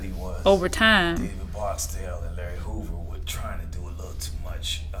over time. David Barksdale and Larry Hoover were trying to do a little too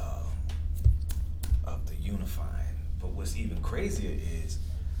much of the unifying. But what's even crazier is,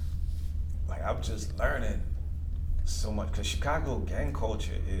 like, I'm just learning so much, because Chicago gang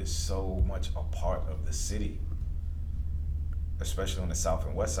culture is so much a part of the city, especially on the south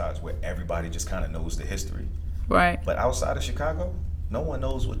and west sides, where everybody just kind of knows the history. Right. But outside of Chicago, no one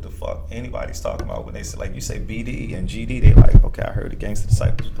knows what the fuck anybody's talking about when they say, like, you say BD and GD, they like, okay, I heard the Gangsta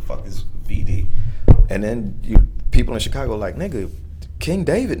Disciples, what the fuck is BD? And then people in Chicago like, nigga, King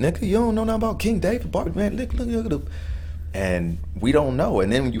David, nigga, you don't know nothing about King David, Bart, man, look at him. And we don't know.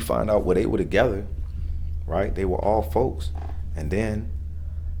 And then when you find out where they were together, right, they were all folks. And then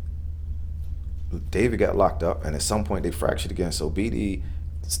David got locked up, and at some point they fractured again. So BD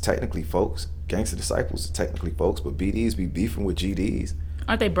is technically folks, Gangsta Disciples are technically folks, but BDs be beefing with GDs.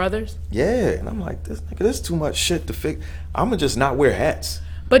 Aren't they brothers? Yeah, and I'm like, this nigga, this is too much shit to fix. I'ma just not wear hats.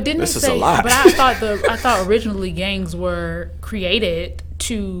 But didn't this it is say? a lot. But I thought originally gangs were created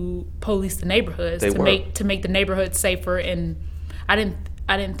to police the neighborhoods, to make the neighborhoods safer, and I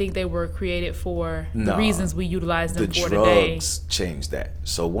didn't think they were created for the reasons we utilize them for today. The drugs changed that.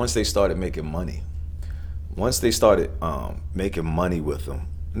 So once they started making money, making money with them.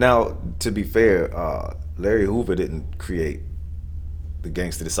 Now, to be fair, Larry Hoover didn't create the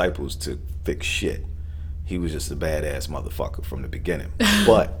Gangsta Disciples to fix shit. He was just a badass motherfucker from the beginning.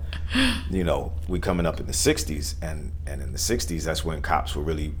 But, you know, we coming up in the 60s, and in the 60s, that's when cops were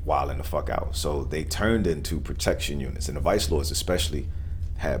really wilding the fuck out. So they turned into protection units, and the vice lords especially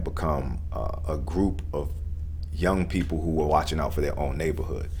had become a group of young people who were watching out for their own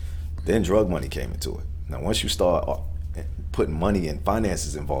neighborhood. Then drug money came into it. Now, once you start putting money and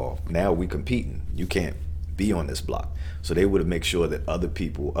finances involved, now we competing. You can't be on this block. So they would have make sure that other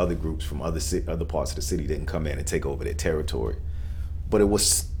people, other groups from other parts of the city didn't come in and take over their territory. But it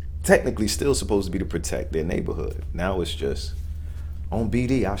was technically still supposed to be to protect their neighborhood. Now it's just, on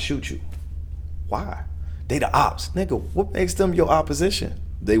BD, I'll shoot you. Why? They the ops. Nigga, what makes them your opposition?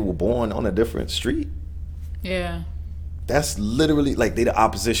 They were born on a different street? Yeah. That's literally, like, they the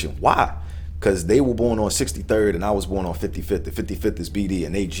opposition. Why? Because they were born on 63rd and I was born on 55th. The 55th is BD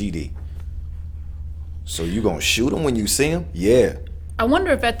and they GD. So you gonna shoot them when you see them? Yeah. I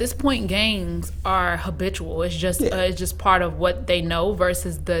wonder if at this point gangs are habitual. It's just part of what they know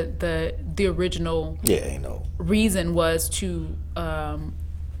versus the original reason was to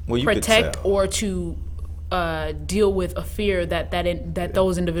protect or to deal with a fear that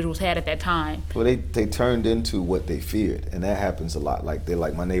those individuals had at that time. Well, they turned into what they feared, and that happens a lot. Like, they're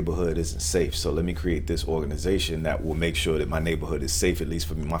like, my neighborhood isn't safe, so let me create this organization that will make sure that my neighborhood is safe, at least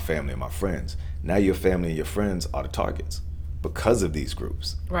for me, my family, and my friends. Now your family and your friends are the targets because of these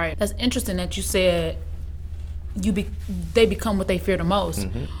groups. Right. That's interesting that you said they become what they fear the most.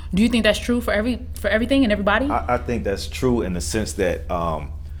 Mm-hmm. Do you think that's true for everything and everybody? I think that's true in the sense that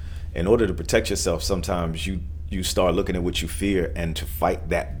in order to protect yourself, sometimes you start looking at what you fear, and to fight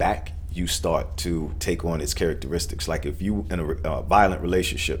that back, you start to take on its characteristics. Like, if you in a violent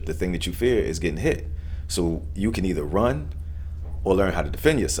relationship, the thing that you fear is getting hit. So you can either run or learn how to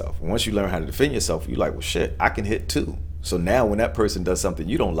defend yourself. And once you learn how to defend yourself, you're like, well, shit, I can hit too. So now when that person does something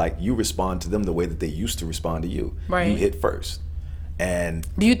you don't like, you respond to them the way that they used to respond to you. Right. You hit first. And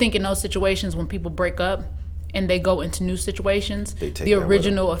do you think in those situations when people break up and they go into new situations, the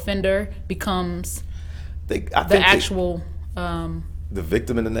original offender becomes the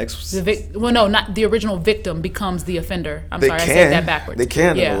victim in the next... not the original victim becomes the offender. I said that backwards. They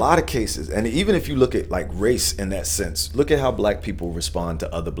can in a lot of cases. And even if you look at, like, race in that sense, look at how black people respond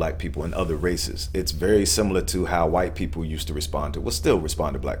to other black people in other races. It's very similar to how white people used to respond to, still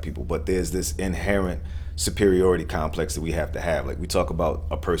respond to black people, but there's this inherent superiority complex that we have to have. Like, we talk about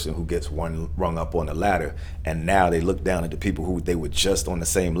a person who gets rung up on the ladder, and now they look down at the people who they were just on the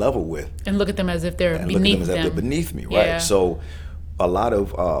same level with. And look at them as if they're beneath them. They're beneath me, right? Yeah. So a lot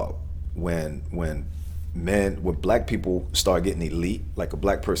of when black people start getting elite, like a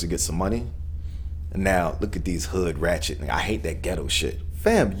black person gets some money, and now look at these hood ratchet. I hate that ghetto shit.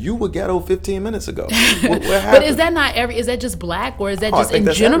 Fam, you were ghetto 15 minutes ago. What happened? But is that just black, or is that just in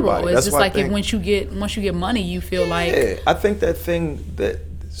general? Everybody. It's just like once you get money, you feel like... Yeah, I think that thing that...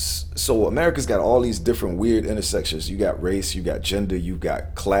 So America's got all these different weird intersections. You got race, you got gender, you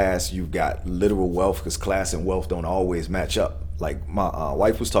got class, you got literal wealth, because class and wealth don't always match up. Like, my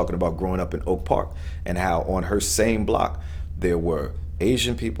wife was talking about growing up in Oak Park and how on her same block there were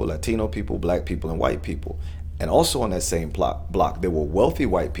Asian people, Latino people, black people, and white people. And also on that same block, there were wealthy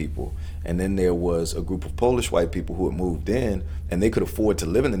white people, and then there was a group of Polish white people who had moved in, and they could afford to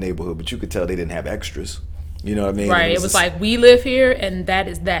live in the neighborhood, but you could tell they didn't have extras. You know what I mean? Right. It was like, we live here, and that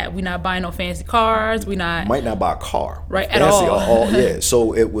is that. We're not buying no fancy cars. We might not buy a car. Right, at all. Yeah.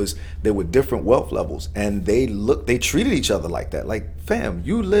 So there were different wealth levels, and they treated each other like that. Like, fam,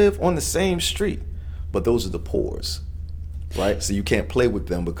 you live on the same street, but those are the poors. Right? So you can't play with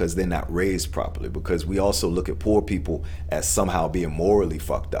them because they're not raised properly, because we also look at poor people as somehow being morally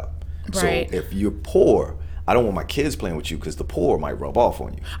fucked up. Right. So if you're poor, I don't want my kids playing with you because the poor might rub off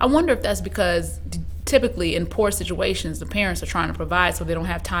on you. I wonder if that's because typically in poor situations, the parents are trying to provide, so they don't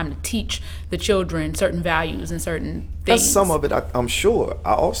have time to teach the children certain values and certain things. That's some of it, I'm sure.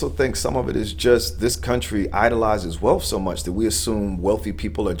 I also think some of it is just this country idolizes wealth so much that we assume wealthy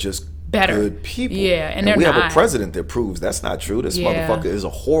people are just better good people. Yeah, and we have a president that proves that's not true. This motherfucker is a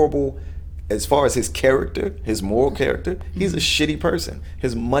horrible, as far as his character, his moral character, he's a shitty person.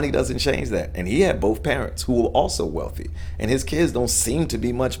 His money doesn't change that. And he had both parents who were also wealthy. And his kids don't seem to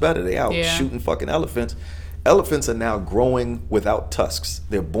be much better. They out shooting fucking elephants. Elephants are now growing without tusks.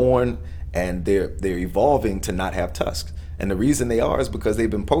 They're born and they're evolving to not have tusks. And the reason they are is because they've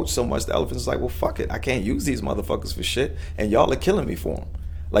been poached so much. The elephants are like, well, fuck it. I can't use these motherfuckers for shit. And y'all are killing me for them.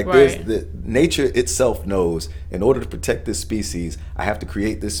 Like, there's the nature itself knows, in order to protect this species, I have to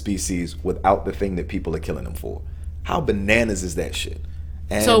create this species without the thing that people are killing them for. How bananas is that shit?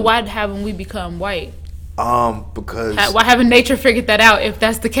 And so why haven't we become white? Because why haven't nature figured that out if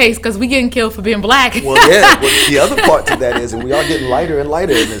that's the case? Because we getting killed for being black. Well, yeah. Well, the other part to that is, and we are getting lighter and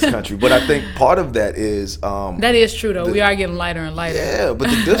lighter in this country. But I think part of that is that is true though. We are getting lighter and lighter. Yeah,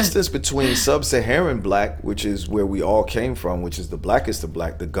 but the distance between sub-Saharan black, which is where we all came from, which is the blackest of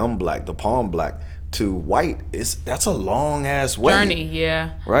black, the gum black, the palm black, to white, that's a long ass way. Journey,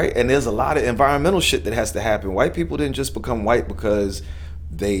 yeah. Right, and there's a lot of environmental shit that has to happen. White people didn't just become white because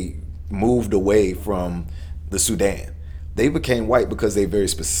they moved away from the Sudan. They became white because they very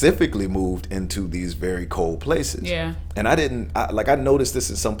specifically moved into these very cold places. Yeah. And I noticed this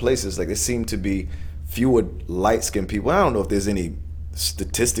in some places, like there seemed to be fewer light-skinned people. I don't know if there's any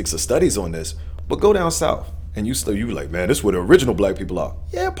statistics or studies on this, but go down south and you like, man, this is where the original black people are.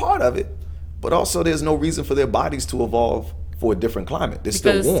 Yeah, part of it. But also there's no reason for their bodies to evolve for a different climate. It's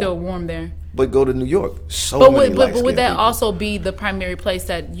because it's still warm there. But go to New York. But would that also be the primary place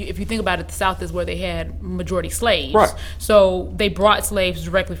that, if you think about it, the South is where they had majority slaves. Right. So they brought slaves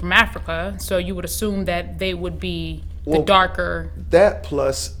directly from Africa. So you would assume that they would be the darker. That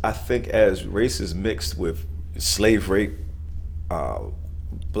plus, I think, as races mixed with slave rape,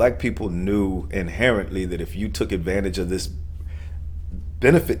 black people knew inherently that if you took advantage of this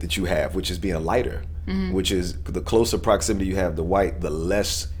benefit that you have, which is being lighter, which is the closer proximity you have to white, the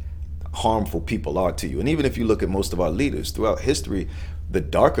less harmful people are to you. And even if you look at most of our leaders throughout history, the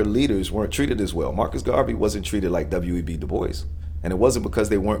darker leaders weren't treated as well. Marcus Garvey wasn't treated like W.E.B. Du Bois, and it wasn't because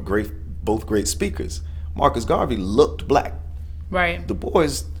they weren't both great speakers. Marcus Garvey looked black. Right. Du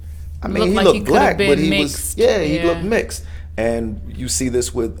Bois, he looked black, but he looked mixed. And you see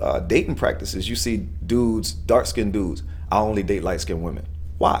this with dating practices. You see dudes, dark-skinned dudes, I only date light-skinned women.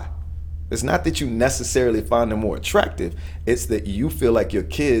 Why? It's not that you necessarily find them more attractive. It's that you feel like your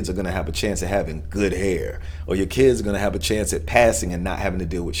kids are going to have a chance at having good hair, or your kids are going to have a chance at passing and not having to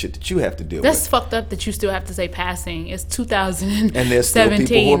deal with shit that you have to deal with. That's fucked up that you still have to say passing. It's 2017 and there's still people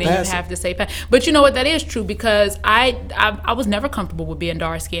who are and passing. You have to say passing. But you know what? That is true, because I was never comfortable with being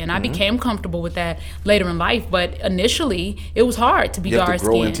dark skinned. I became comfortable with that later in life, but initially it was hard to be dark skinned. You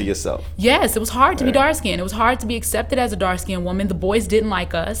have to grow into yourself. Yes, it was hard to be dark skinned. It was hard to be accepted as a dark skinned woman. The boys didn't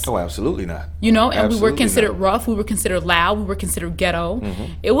like us. Oh, absolutely not. You know, and absolutely we were considered rough. We were considered loud. We were considered ghetto.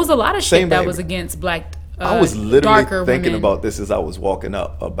 It was a lot of shit that was against black. I was literally thinking women. About this as I was walking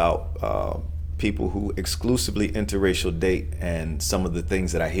up about people who exclusively interracial date and some of the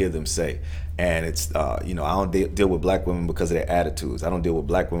things that I hear them say. And it's, I don't deal with black women because of their attitudes. I don't deal with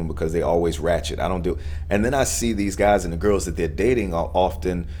black women because they always ratchet. And then I see these guys and the girls that they're dating are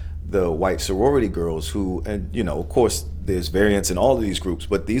often the white sorority girls who, and of course there's variance in all of these groups,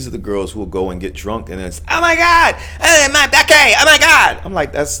 but these are the girls who will go and get drunk and it's, oh my God, my Becky, oh my God. I'm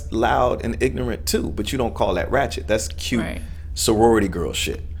like, that's loud and ignorant too, but you don't call that ratchet. That's cute sorority girl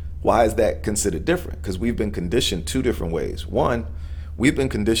shit. Why is that considered different? Because we've been conditioned two different ways. One, we've been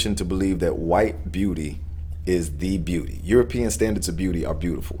conditioned to believe that white beauty is the beauty. European standards of beauty are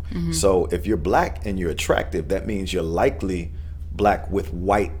beautiful. So if you're black and you're attractive, that means you're likely black with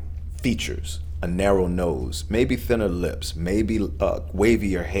white features, a narrow nose, maybe thinner lips, maybe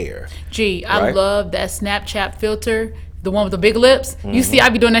wavier hair. Gee, I love that Snapchat filter The one with the big lips. You see, I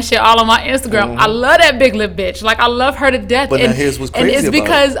be doing that shit all on my Instagram. I love that big lip bitch. Like, I love her to death. But now here's what's crazy and it's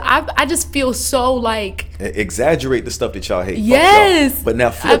because I just feel so like... Exaggerate the stuff that y'all hate. Yes. But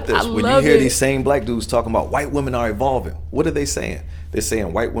now flip this. When you hear these same black dudes talking about white women are evolving, what are they saying? They're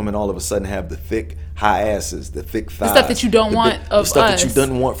saying white women all of a sudden have the thick, high asses, the thick thighs. The stuff that you don't want of us. The stuff that you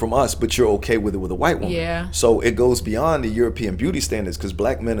don't want from us, but you're okay with it with a white woman. Yeah. So it goes beyond the European beauty standards because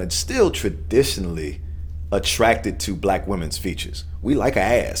black men are still traditionally attracted to black women's features. We like an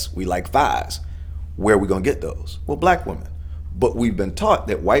ass. We like thighs. Where are we going to get those? Well, black women. But we've been taught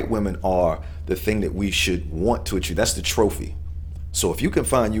that white women are the thing that we should want to achieve. That's the trophy. So if you can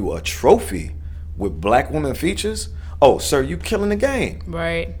find you a trophy with black woman features, oh, sir, you killing the game.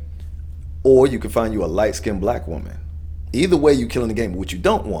 Right. Or you can find you a light-skinned black woman. Either way, you killing the game. But what you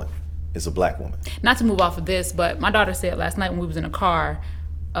don't want is a black woman. Not to move off of this, but my daughter said last night when we was in a car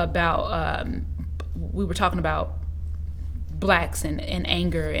about... we were talking about blacks and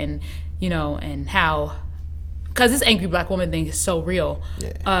anger and, you know, and how, because this angry black woman thing is so real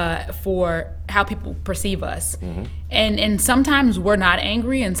for how people perceive us. And sometimes we're not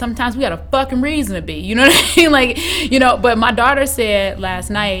angry and sometimes we got a fucking reason to be, you know what I mean? Like, you know, but my daughter said last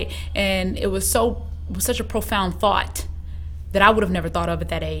night, and it was such a profound thought that I would have never thought of at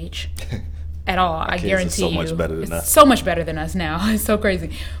that age. At all. I guarantee you. So much better than us. So much better than us now. It's so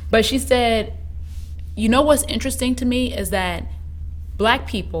crazy. But she said, you know what's interesting to me is that black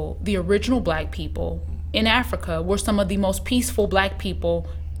people, the original black people in Africa, were some of the most peaceful black people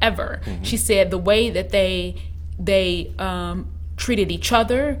ever. She said the way that they treated each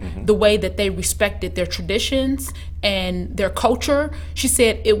other, the way that they respected their traditions and their culture. She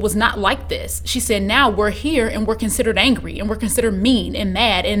said it was not like this. She said now we're here and we're considered angry and we're considered mean and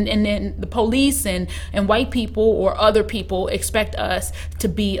mad, and then the police and white people or other people expect us to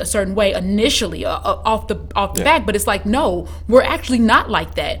be a certain way initially off the back, but it's like, no, we're actually not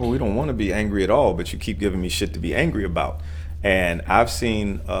like that. Well, we don't want to be angry at all, but you keep giving me shit to be angry about. And I've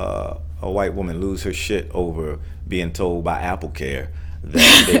seen a white woman lose her shit over being told by AppleCare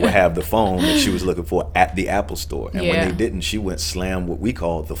that they would have the phone that she was looking for at the Apple store. And when they didn't, she went slam what we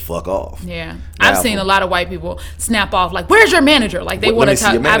call the fuck off. Yeah. I've seen a lot of white people snap off like, where's your manager? Like they want to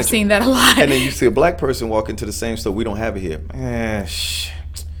talk. I've seen that a lot. And then you see a black person walk into the same store. We don't have it here.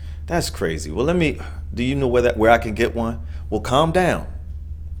 That's crazy. Well, do you know where I can get one? Well, calm down.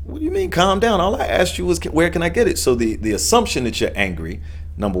 What do you mean calm down? All I asked you was where can I get it? So the assumption that you're angry,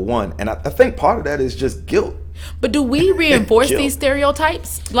 number one, and I think part of that is just guilt. But do we reinforce these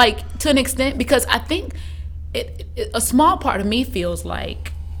stereotypes, like, to an extent? Because I think a small part of me feels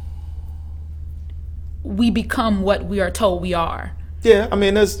like we become what we are told we are. Yeah, I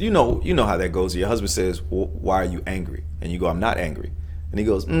mean, that's you know how that goes. Your husband says, well, "Why are you angry?" And you go, "I'm not angry." And he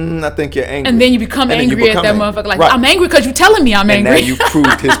goes, I think you're angry. And then you become angry at that motherfucker. Like, right. I'm angry because you're telling me I'm angry. And now you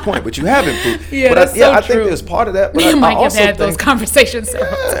proved his point, but you haven't proved. Yeah, but I think there's part of that. But we might have had those conversations.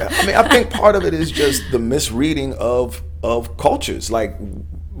 Yeah, I mean, I think part of it is just the misreading of cultures. Like,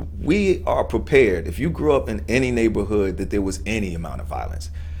 we are prepared. If you grew up in any neighborhood that there was any amount of violence,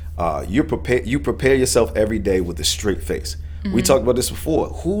 you prepare yourself every day with a straight face. We talked about this before.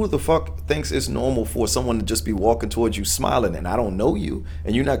 Who the fuck thinks it's normal for someone to just be walking towards you smiling and I don't know you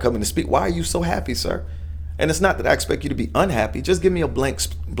and you're not coming to speak? Why are you so happy, sir? And it's not that I expect you to be unhappy. Just give me a blank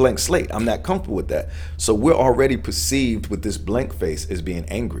slate. I'm not comfortable with that. So we're already perceived with this blank face as being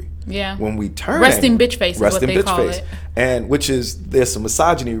angry. Yeah. When we turn resting bitch face is what they call it. And which is, there's some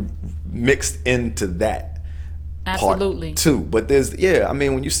misogyny mixed into that. Absolutely. Part too. But I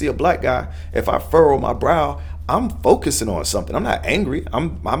mean, when you see a black guy, if I furrow my brow, I'm focusing on something. I'm not angry. I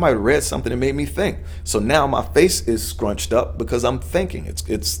might have read something that made me think. So now my face is scrunched up because I'm thinking.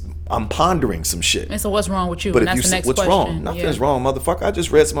 I'm pondering some shit. And so what's wrong with you? But and that's the next what's question. Wrong? Nothing's wrong, motherfucker. I just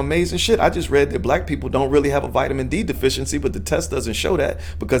read some amazing shit. I just read that black people don't really have a vitamin D deficiency, but the test doesn't show that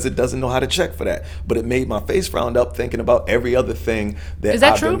because it doesn't know how to check for that. But it made my face frowned up thinking about every other thing that Is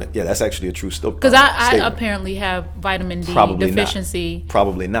that true? Yeah, that's actually a true story. Because I apparently have vitamin D deficiency.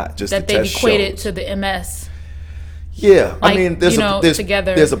 Probably not. Just that they've equated to the MS. Yeah, like, I mean, there's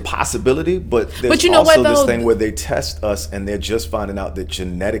a possibility, but there's also this thing where they test us and they're just finding out that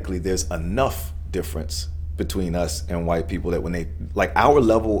genetically there's enough difference between us and white people that when our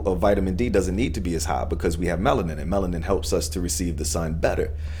level of vitamin D doesn't need to be as high because we have melanin, and melanin helps us to receive the sun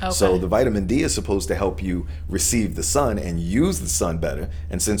better. Okay. So the vitamin D is supposed to help you receive the sun and use the sun better.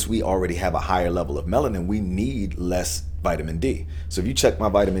 And since we already have a higher level of melanin, we need less vitamin D. So if you check my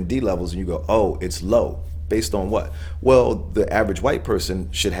vitamin D levels and you go, oh, it's low. Based on what? Well, the average white person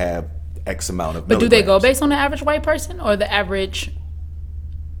should have X amount of milligrams. But do they go based on the average white person or the average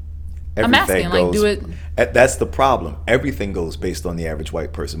I'm asking, like, do it. That's the problem. Everything goes based on the average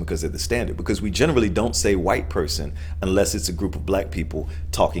white person because of the standard. Because we generally don't say white person unless it's a group of black people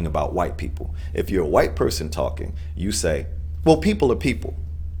talking about white people. If you're a white person talking, you say, well, people are people.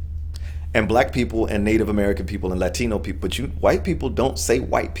 And black people and Native American people and Latino people, but white people don't say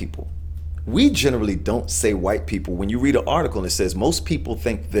white people. We generally don't say white people. When you read an article and it says most people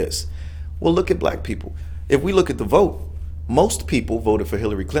think this, well, look at black people. If we look at the vote, most people voted for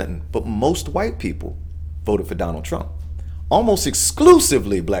Hillary Clinton, but most white people voted for Donald Trump. Almost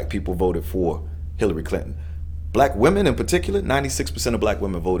exclusively black people voted for Hillary Clinton. Black women in particular, 96% of black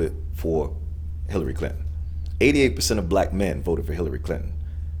women voted for Hillary Clinton. 88% of black men voted for Hillary Clinton.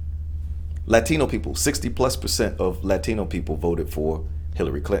 Latino people, 60+% of Latino people voted for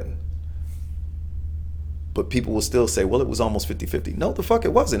Hillary Clinton. But people will still say, well, it was almost 50-50. No, the fuck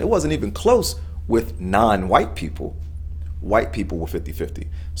it wasn't. It wasn't even close with non-white people. White people were 50-50.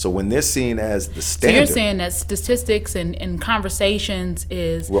 So when they're seen as the standard. So you're saying that statistics and conversations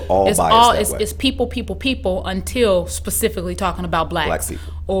is people until specifically talking about black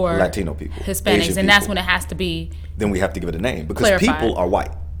people or Latino people, Hispanics, Asian and that's people. when it has to be. Then we have to give it a name because clarified. People are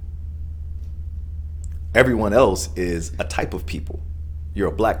white. Everyone else is a type of people. You're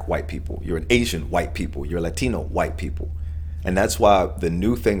a black white people. You're an Asian white people. You're a Latino white people. And that's why the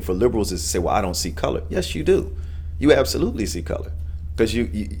new thing for liberals is to say, well, I don't see color. Yes, you do. You absolutely see color. Because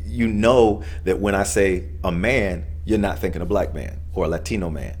you know that when I say a man, you're not thinking a black man or a Latino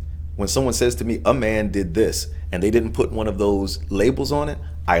man. When someone says to me, a man did this, and they didn't put one of those labels on it,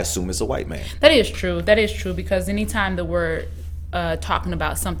 I assume it's a white man. That is true. That is true because anytime that we're talking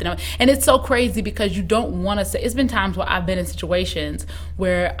about something else. And it's so crazy because you don't want to say, it's been times where I've been in situations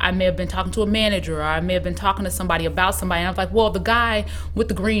where I may have been talking to a manager or I may have been talking to somebody about somebody and I'm like, well, the guy with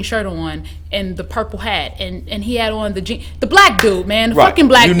the green shirt on and the purple hat and he had on the black dude, man, the fucking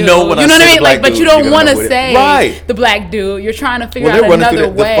black dude. You know what I mean? Like, but you don't want to say the black dude. You're trying to figure out another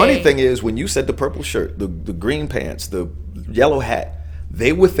way. The funny thing is when you said the purple shirt, the green pants, the yellow hat,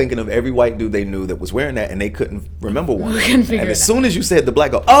 they were thinking of every white dude they knew that was wearing that, and they couldn't remember one. And as soon as you said the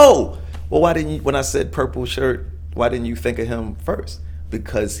black, well, why didn't you? When I said purple shirt, why didn't you think of him first?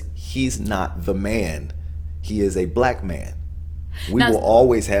 Because he's not the man; he is a black man. We will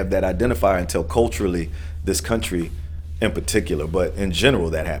always have that identifier until culturally, this country, in particular, but in general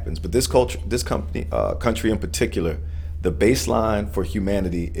that happens. But this culture, this country in particular, the baseline for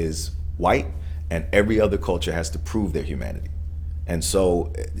humanity is white, and every other culture has to prove their humanity. And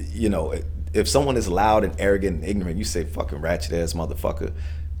so, you know, if someone is loud and arrogant and ignorant, you say, fucking ratchet ass motherfucker,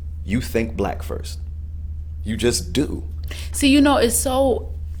 you think black first. You just do. See, you know, it's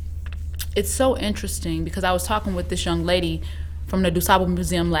so interesting because I was talking with this young lady from the DuSable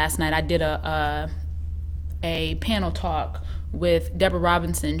Museum last night. I did a panel talk with Deborah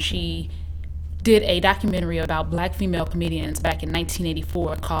Robinson. She did a documentary about black female comedians back in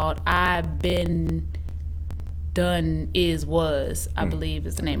 1984 called I've Been Done Is Was, I believe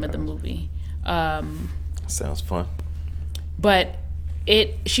is the name of the movie. Sounds fun. But we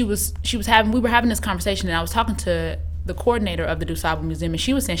were having this conversation and I was talking to the coordinator of the DuSable Museum and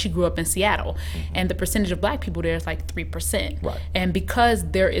she was saying she grew up in Seattle and the percentage of black people there is like 3%. Right. And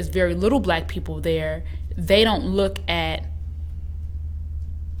because there is very little black people there, they don't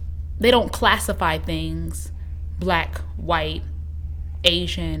classify things black, white,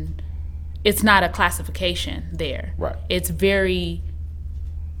 Asian. It's not a classification there. Right. It's very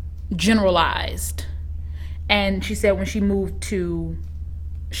generalized. And she said when she moved to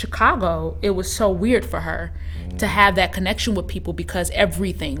Chicago, it was so weird for her to have that connection with people because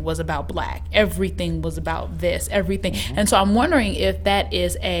everything was about black. Everything was about this, everything. And so I'm wondering if that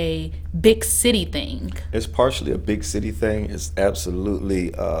is a big city thing. It's partially a big city thing. It's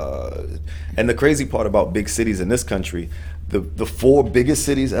absolutely, and the crazy part about big cities in this country, the four biggest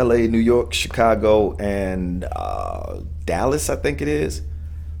cities, LA, New York, Chicago, and Dallas, I think it is,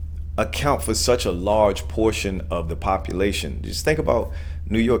 account for such a large portion of the population. Just think about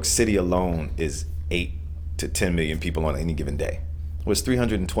New York City alone is 8 to 10 million people on any given day. There's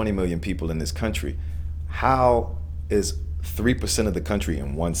 320 million people in this country. How is 3% of the country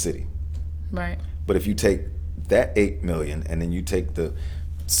in one city? Right. But if you take that 8 million and then you take the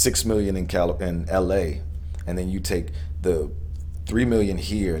 6 million in LA, and then you take the 3 million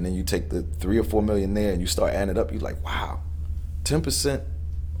here, and then you take the 3 or 4 million there, and you start adding it up, you're like, wow, 10%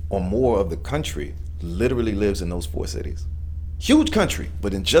 or more of the country literally lives in those 4 cities. Huge country,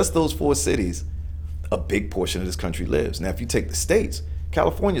 but in just those 4 cities, a big portion of this country lives. Now, if you take the states,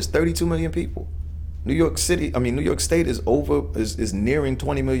 California is 32 million people. New York State is nearing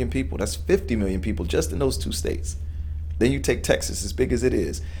 20 million people. That's 50 million people just in those 2 states. Then you take Texas, as big as it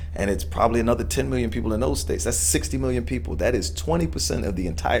is, and it's probably another 10 million people in those states. That's 60 million people. That is 20% of the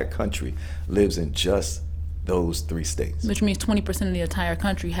entire country lives in just those 3 states. Which means 20% of the entire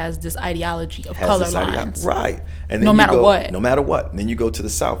country has this ideology of color lines. Right. And then no matter what. No matter what. And then you go to the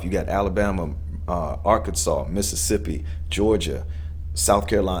South. You got Alabama, Arkansas, Mississippi, Georgia, South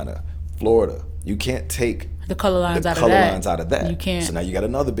Carolina, Florida. You can't take the color lines out of that. You can't. So now you got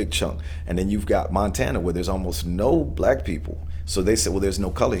another big chunk. And then you've got Montana, where there's almost no black people. So they said, well, there's no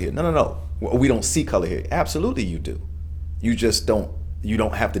color here. No. We don't see color here. Absolutely you do. You just don't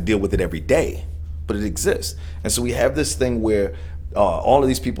have to deal with it every day. But it exists. And so we have this thing where all of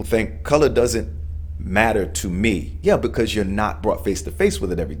these people think color doesn't matter to me. Yeah, because you're not brought face to face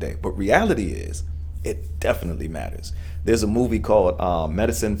with it every day. But reality is, it definitely matters. There's a movie called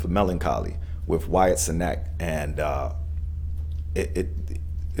Medicine for Melancholy with Wyatt Cenac, and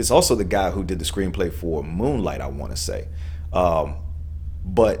it's also the guy who did the screenplay for Moonlight, I want to say.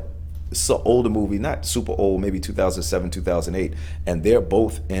 But it's an older movie, not super old, maybe 2007, 2008, and they're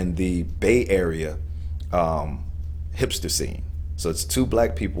both in the Bay Area hipster scene. So it's 2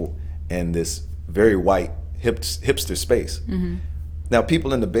 black people in this very white hipster space. Mm-hmm. Now,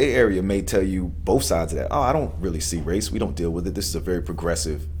 people in the Bay Area may tell you both sides of that. Oh, I don't really see race. We don't deal with it. This is a very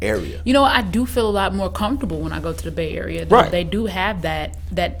progressive area. You know, I do feel a lot more comfortable when I go to the Bay Area. Right. They do have that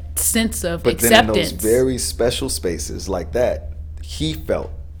sense of but acceptance. But then in those very special spaces like that, he felt,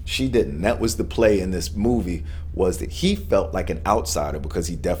 she didn't. That was the play in this movie, was that he felt like an outsider because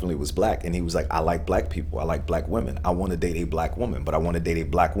he definitely was black. And he was like, I like black people. I like black women. I want to date a black woman, but I want to date a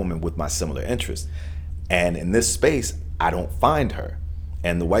black woman with my similar interests. And in this space, I don't find her.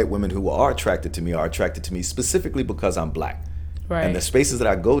 And the white women who are attracted to me specifically because I'm black. Right. And the spaces that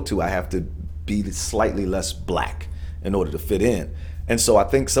I go to, I have to be slightly less black in order to fit in. And so I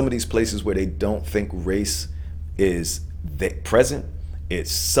think some of these places where they don't think race is present,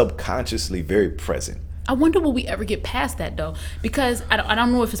 it's subconsciously very present. I wonder will we ever get past that though, because I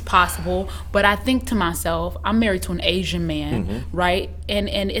don't know if it's possible, but I think to myself, I'm married to an Asian man, mm-hmm. right? And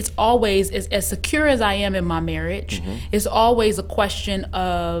it's always, as secure as I am in my marriage, mm-hmm. it's always a question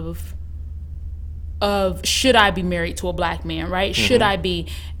of should I be married to a black man, right? Mm-hmm. Should I be?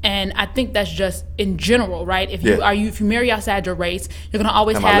 And I think that's just in general, right? If you marry outside your race, you're gonna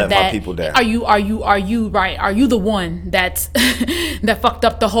always have that. My people down. Are you right? Are you the one that's that fucked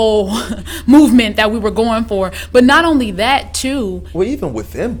up the whole movement that we were going for? But not only that, too. Well, even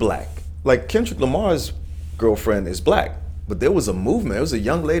within black, like Kendrick Lamar's girlfriend is black, but there was a movement. There was a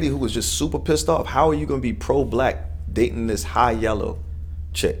young lady who was just super pissed off. How are you gonna be pro-black dating this high yellow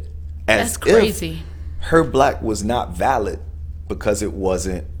chick? That's crazy. Her black was not valid because it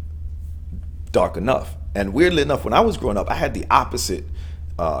wasn't dark enough. And weirdly enough, when I was growing up, I had the opposite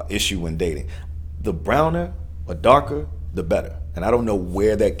issue when dating. The browner or darker, the better. And I don't know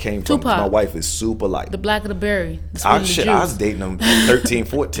where that came from. My wife is super light. The black of the berry. I was dating them at 13,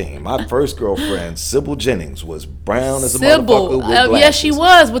 14. My first girlfriend, Sybil Jennings, was brown as a motherfucker with glasses. Yes, she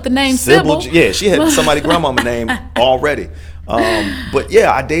was, with the name Sybil. Yeah, she had somebody's grandmama name already. But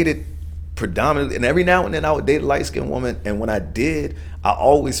yeah, I dated predominantly, and every now and then I would date a light-skinned woman, and when I did, I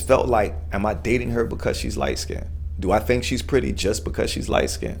always felt like, am I dating her because she's light-skinned? Do I think she's pretty just because she's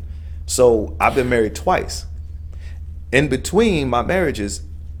light-skinned? So I've been married twice. In between my marriages,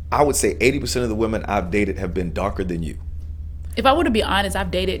 I would say 80% of the women I've dated have been darker than you. If I were to be honest, I've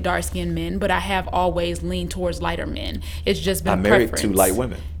dated dark-skinned men, but I have always leaned towards lighter men. It's just been a preference. I'm married to light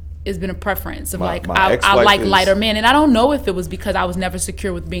women. It's been a preference of I like lighter men, and I don't know if it was because I was never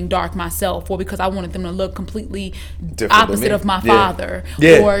secure with being dark myself, or because I wanted them to look completely opposite of my father,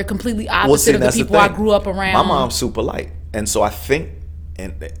 or completely opposite of the people I grew up around. My mom's super light, and so I think,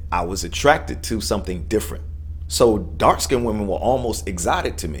 and I was attracted to something different. So dark-skinned women were almost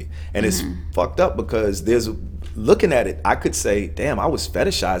exotic to me, and it's fucked up because looking at it, I could say, damn, I was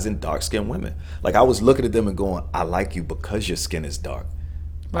fetishizing dark-skinned women. Like I was looking at them and going, I like you because your skin is dark.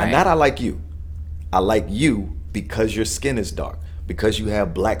 Right. Not I like you. I like you because your skin is dark, because you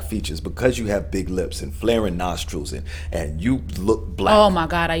have black features, because you have big lips and flaring nostrils, and you look black. Oh my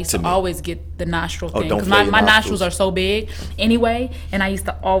God, I used to always get the nostril thing because my nostrils are so big anyway, and I used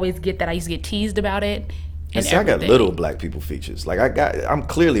to always get that. I used to get teased about it. And see, I got little black people features. Like I'm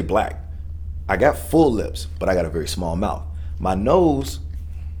clearly black. I got full lips, but I got a very small mouth. My nose,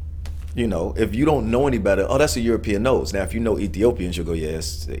 you know, if you don't know any better, oh, that's a European nose. Now, if you know Ethiopians, you'll go, yeah,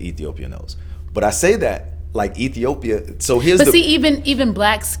 it's the Ethiopian nose. But I say that like Ethiopia. So see, even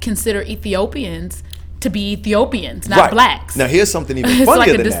blacks consider Ethiopians to be Ethiopians, not blacks. Now, here's something even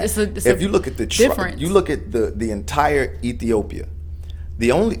funnier than that. If you look at the entire Ethiopia,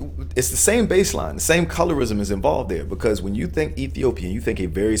 It's the same baseline, the same colorism is involved there, because when you think Ethiopian, you think a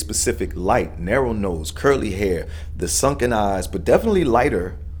very specific light, narrow nose, curly hair, the sunken eyes, but definitely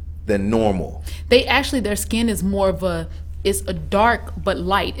lighter than normal. Their skin is more of it's a dark but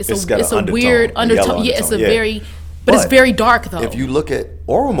light. It's a weird undertone. Yeah, it's it's very dark though. If you look at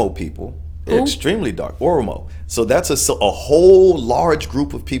Oromo people, they're extremely dark. Oromo. So that's a whole large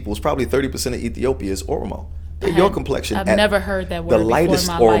group of people. It's probably 30% of Ethiopia is Oromo. Your complexion. I've never heard that word. The lightest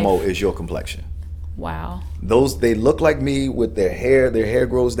Oromo is your complexion. Wow. They look like me with their hair. Their hair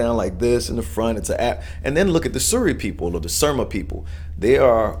grows down like this in the front. It's and then look at the Suri people or the Surma people. They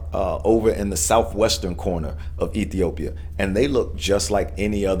are over in the southwestern corner of Ethiopia, and they look just like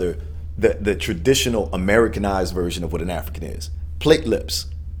any other, the traditional Americanized version of what an African is. Plate lips.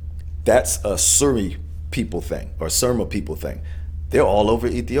 That's a Suri people thing or Surma people thing. They're all over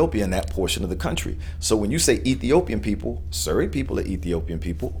Ethiopia in that portion of the country. So when you say Ethiopian people, Suri people are Ethiopian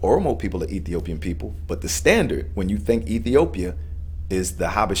people, Oromo people are Ethiopian people, but the standard when you think Ethiopia is the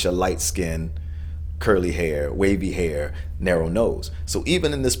Habesha light skin, curly hair, wavy hair, narrow nose. So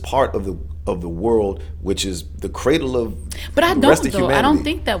even in this part of the world, which is the cradle of but I the don't rest of though. humanity. I don't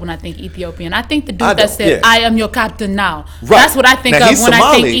think that when I think Ethiopian. I think the dude that said, "I am your captain now." Right. That's what I think now, of when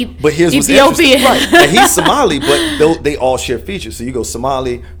Somali, I think but here's Ethiopian. Right. Now, he's Somali, but they all share features. So you go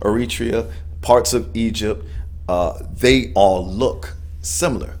Somali, Eritrea, parts of Egypt. They all look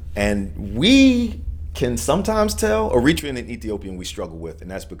similar, and we can sometimes tell. Eritrean and Ethiopian we struggle with, and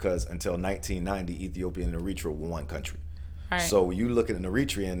that's because until 1990, Ethiopia and Eritrea were one country. Right. So you look at an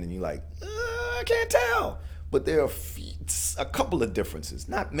Eritrean and you're like, I can't tell. But there are a couple of differences,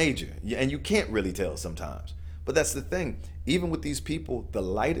 not major, and you can't really tell sometimes. But that's the thing. Even with these people, the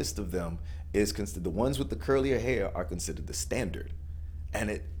lightest of them is considered, the ones with the curlier hair are considered the standard.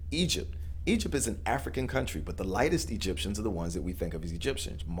 And Egypt is an African country, but the lightest Egyptians are the ones that we think of as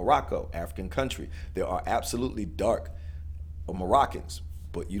Egyptians. Morocco, African country. There are absolutely dark Moroccans,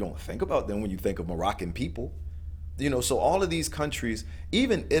 but you don't think about them when you think of Moroccan people. So all of these countries,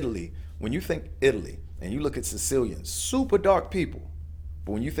 even Italy, when you think Italy and you look at Sicilians, super dark people.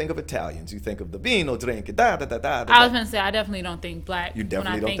 But when you think of Italians, you think of the vino, drink, da da da da. I was going to say, I definitely don't think black. You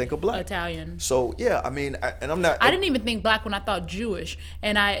definitely don't think of black. Italian. So yeah, I mean, and I'm not. I didn't even think black when I thought Jewish,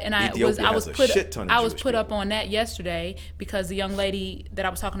 and I was put up on that yesterday because the young lady that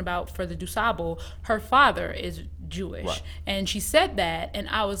I was talking about for the Dusable, her father is Jewish, right. And she said that, and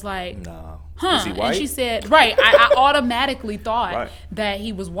I was like, nah. Huh? Is he white? And she said, right. I automatically thought that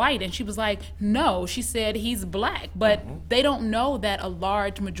he was white, and she was like, no. She said he's black, but they don't know that a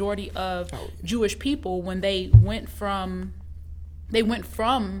large majority of Jewish people, when they went from. Well,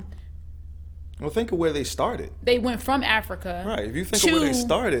 think of where they started. They went from Africa. Right. If you think of where they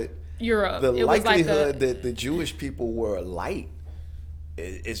started, Europe. The likelihood that the Jewish people were light,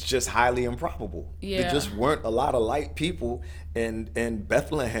 it's just highly improbable. Yeah. There just weren't a lot of light people in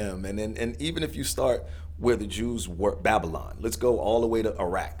Bethlehem, and even if you start where the Jews were, Babylon. Let's go all the way to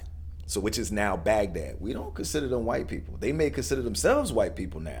Iraq, which is now Baghdad. We don't consider them white people. They may consider themselves white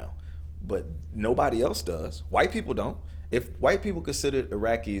people now, but nobody else does. White people don't. If white people considered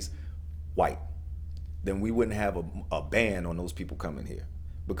Iraqis white, then we wouldn't have a ban on those people coming here,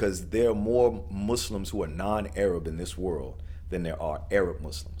 because there are more Muslims who are non-Arab in this world than there are Arab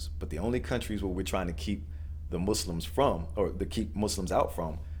Muslims. But the only countries where we're trying to keep the Muslims from, or to keep Muslims out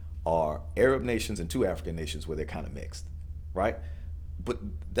from, are Arab nations and 2 African nations where they're kind of mixed, right? But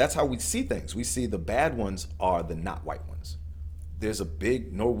that's how we see things. We see the bad ones are the not white ones. There's a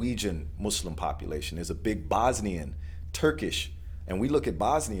big Norwegian Muslim population. There's a big Bosnian, Turkish, and we look at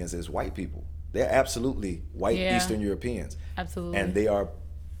Bosnians as white people. They're absolutely white Eastern Europeans. Absolutely. And they are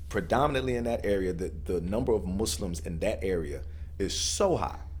predominantly in that area. The number of Muslims in that area is so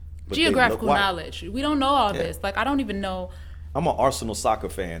high. Geographical knowledge. We don't know all this. Like, I don't even know. I'm an Arsenal soccer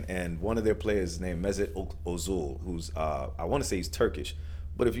fan, and one of their players is named Mesut Ozil, who's, I want to say he's Turkish.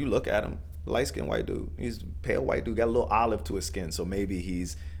 But if you look at him, light-skinned white dude. He's a pale white dude, got a little olive to his skin, so maybe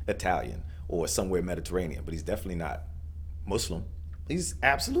he's Italian or somewhere Mediterranean, but he's definitely not Muslim. He's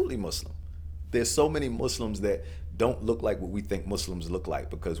absolutely Muslim. There's so many Muslims that don't look like what we think Muslims look like,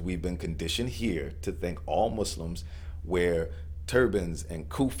 because we've been conditioned here to think all Muslims wear turbans and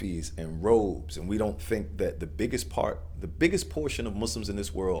kufis and robes, and we don't think that the biggest portion of Muslims in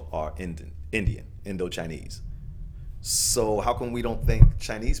this world are Indo-Chinese. So how come we don't think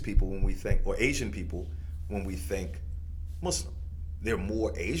Chinese people when we think, or Asian people when we think Muslim? There are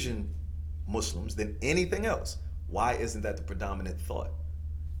more Asian Muslims than anything else. Why isn't that the predominant thought?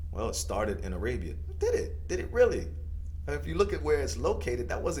 Well, it started in Arabia. Did it? Did it really? If you look at where it's located,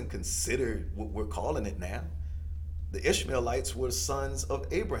 that wasn't considered what we're calling it now. the Ishmaelites were sons of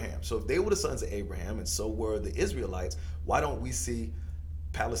Abraham. So if they were the sons of Abraham and so were the Israelites, why don't we see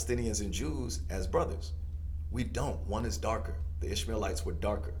Palestinians and Jews as brothers? We don't. One is darker. The Ishmaelites were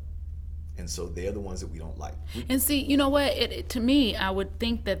darker. And so they're the ones that we don't like. And see, you know what? To me, I would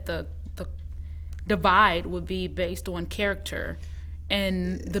think that the divide would be based on character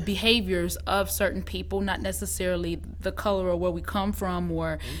and the behaviors of certain people, not necessarily the color or where we come from,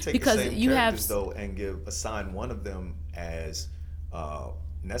 or because the same you have though and assign one of them as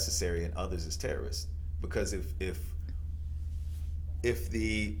necessary and others as terrorists. Because if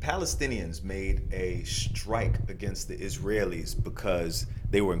the Palestinians made a strike against the Israelis because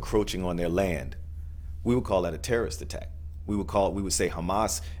they were encroaching on their land, we would call that a terrorist attack. We would say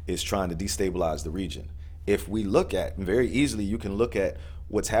Hamas is trying to destabilize the region. If we look at, very easily you can look at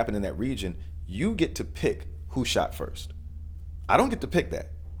what's happened in that region, you get to pick who shot first. I don't get to pick that.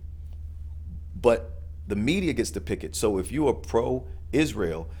 But the media gets to pick it. So if you are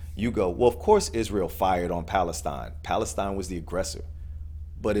pro-Israel, you go, well, of course Israel fired on Palestine. Palestine was the aggressor.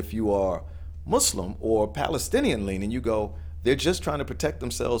 But if you are Muslim or Palestinian leaning, you go, they're just trying to protect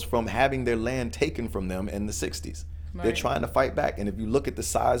themselves from having their land taken from them in the 60s. Right. They're trying to fight back. And if you look at the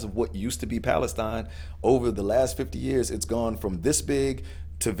size of what used to be Palestine, over the last 50 years, it's gone from this big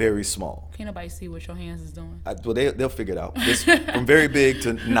to very small. Can't nobody see what your hands is doing. Well, they'll figure it out. It's from very big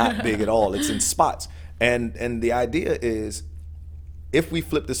to not big at all. It's in spots. And the idea is, if we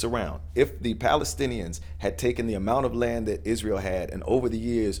flip this around, if the Palestinians had taken the amount of land that Israel had and over the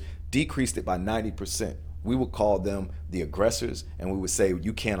years decreased it by 90%, we would call them the aggressors, and we would say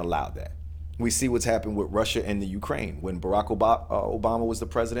you can't allow that. We see what's happened with Russia and the Ukraine. When Barack Obama was the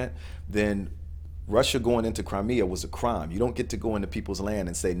president, then Russia going into Crimea was a crime. You don't get to go into people's land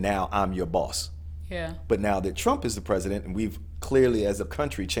and say, now I'm your boss. Yeah. But now that Trump is the president, and we've clearly as a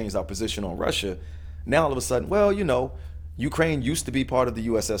country changed our position on Russia, now all of a sudden, well, you know, Ukraine used to be part of the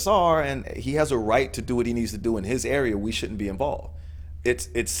USSR, and he has a right to do what he needs to do in his area. We shouldn't be involved.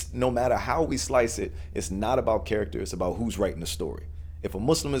 It's no matter how we slice it, it's not about character, it's about who's writing the story. If a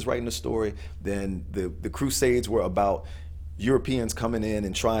Muslim is writing a story, then the Crusades were about Europeans coming in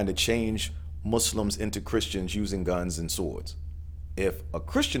and trying to change Muslims into Christians using guns and swords. If a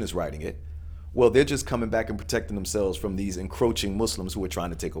Christian is writing it, well, they're just coming back and protecting themselves from these encroaching Muslims who are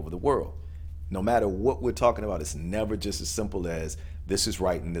trying to take over the world. No matter what we're talking about, it's never just as simple as this is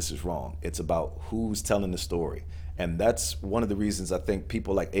right and this is wrong. It's about who's telling the story. And that's one of the reasons I think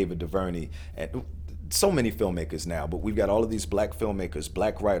people like Ava DuVernay and so many filmmakers now, but we've got all of these black filmmakers,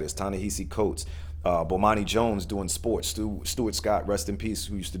 black writers, Ta-Nehisi Coates, Bomani Jones doing sports, Stuart Scott, rest in peace,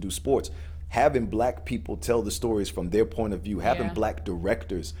 who used to do sports. Having black people tell the stories from their point of view, having black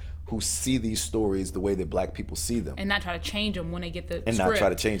directors who see these stories the way that black people see them. And not try to change them when they get the script. And not try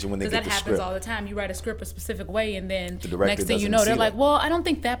to change them when they get the script. Because that happens all the time. You write a script a specific way, and then the next thing you know, they're like, well, I don't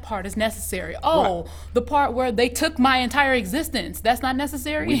think that part is necessary. Oh, right. The part where they took my entire existence, that's not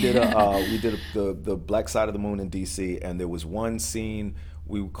necessary? We did the Black Side of the Moon in D.C., and there was one scene,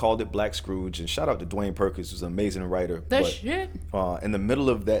 we called it Black Scrooge, and shout out to Dwayne Perkins, who's an amazing writer. Shit. In the middle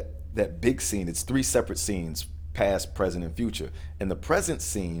of that big scene, it's 3 separate scenes, past, present, and future. In the present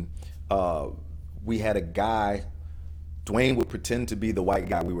scene, we had a guy, Dwayne would pretend to be the white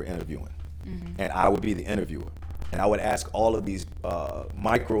guy we were interviewing, and I would be the interviewer. And I would ask all of these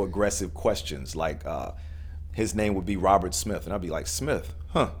microaggressive questions, like his name would be Robert Smith, and I'd be like, Smith,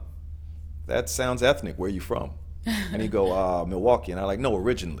 that sounds ethnic, where are you from? And he'd go, Milwaukee, and I'm like, no,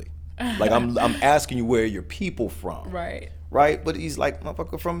 originally. Like, I'm asking you where your people from. Right? But he's like,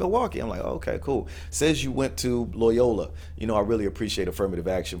 motherfucker, from Milwaukee. I'm like, okay, cool. Says you went to Loyola. You know, I really appreciate affirmative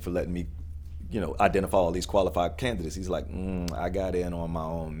action for letting me, identify all these qualified candidates. He's like, I got in on my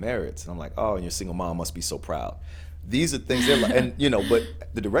own merits. And I'm like, oh, and your single mom must be so proud. These are things that, and but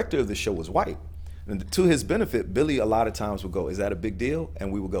the director of the show was white. And to his benefit, Billy a lot of times would go, is that a big deal?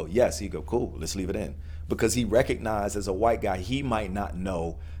 And we would go, yes. He'd go, cool, let's leave it in. Because he recognized as a white guy, he might not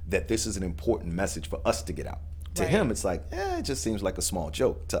know that this is an important message for us to get out. To him, it's like, it just seems like a small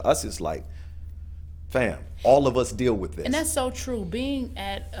joke. To us, it's like, fam, all of us deal with this. And that's so true. Being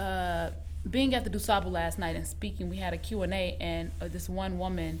at the DuSable last night and speaking, we had a Q&A, and this one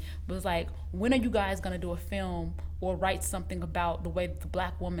woman was like, when are you guys going to do a film or write something about the way that the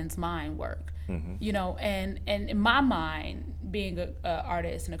black woman's mind work? And in my mind, being an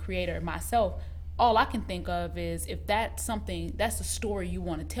artist and a creator myself, all I can think of is, if that's a story you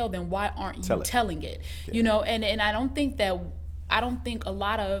want to tell, then why aren't you telling it? Yeah. And I don't think a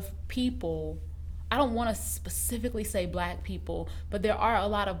lot of people I don't want to specifically say black people, but there are a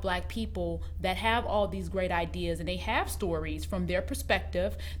lot of black people that have all these great ideas and they have stories from their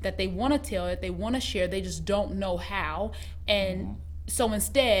perspective that they want to tell, that they want to share. They just don't know how. And so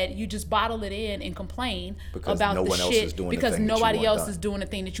instead, you just bottle it in and complain about the shit because nobody else is doing the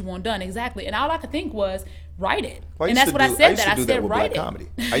thing that you want done. Exactly. And all I could think was, write it. And that's what I said. I said, write it.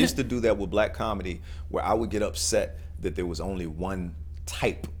 I used to do that with black comedy, where I would get upset that there was only one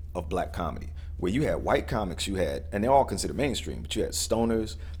type of black comedy. Where you had white comics, and they're all considered mainstream, but you had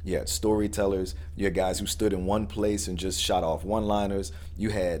stoners, you had storytellers, you had guys who stood in one place and just shot off one-liners. You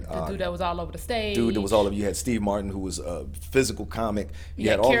had the dude that was all over the stage. You had Steve Martin, who was a physical comic.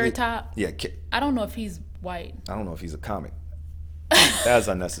 You had all Carrot Top. Yeah, I don't know if he's white. I don't know if he's a comic. That's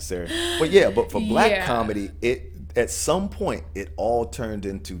unnecessary. But for black comedy, at some point it all turned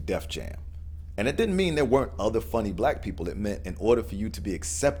into Def Jam. And it didn't mean there weren't other funny black people. It meant in order for you to be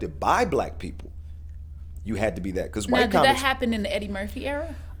accepted by black people, you had to be that. Because white comics. Did that happen in the Eddie Murphy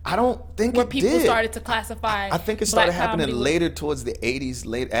era? I don't think where it people did. Started to classify. I think it started happening later, towards the 80s,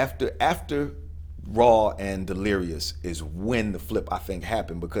 late after Raw and Delirious is when the flip, I think,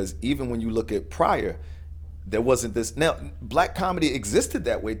 happened. Because even when you look at prior, there wasn't this. Now, black comedy existed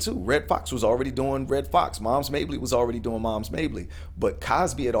that way too. Red Fox was already doing Red Fox. Moms Mabley was already doing Moms Mabley. But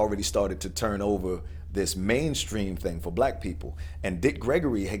Cosby had already started to turn over this mainstream thing for black people. And Dick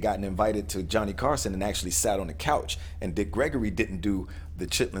Gregory had gotten invited to Johnny Carson and actually sat on the couch. And Dick Gregory didn't do the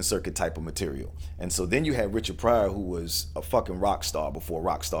Chitlin Circuit type of material. And so then you had Richard Pryor, who was a fucking rock star before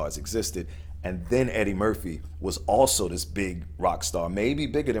rock stars existed. And then Eddie Murphy was also this big rock star, maybe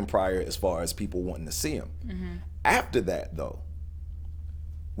bigger than Pryor as far as people wanting to see him. Mm-hmm. After that, though,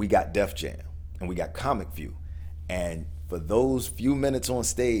 we got Def Jam and we got Comic View. And for those few minutes on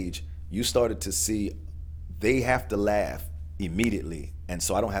stage, you started to see they have to laugh immediately. And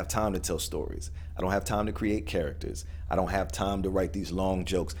so I don't have time to tell stories. I don't have time to create characters. I don't have time to write these long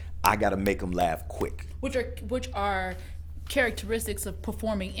jokes. I got to make them laugh quick. Which are characteristics of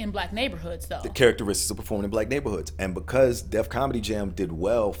performing in black neighborhoods, though. The characteristics of performing in black neighborhoods. And because Def Comedy Jam did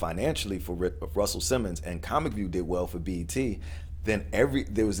well financially for Russell Simmons and Comic View did well for BET, then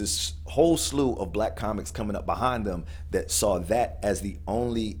there was this whole slew of black comics coming up behind them that saw that as the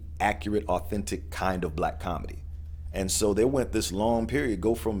only accurate, authentic kind of black comedy. And so there went this long period,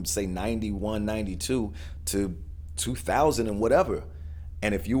 go from say 91, 92 to 2000 and whatever.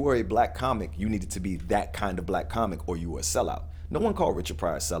 And if you were a black comic, you needed to be that kind of black comic or you were a sellout. No one called Richard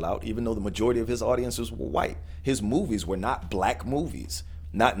Pryor a sellout, even though the majority of his audiences were white. His movies were not black movies.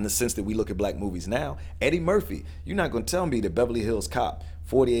 Not in the sense that we look at black movies now. Eddie Murphy, you're not going to tell me that Beverly Hills Cop,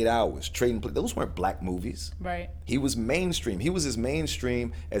 48 Hours, Trading Places, those weren't black movies. Right. He was mainstream. He was as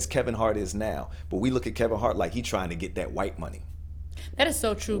mainstream as Kevin Hart is now. But we look at Kevin Hart like he's trying to get that white money. That is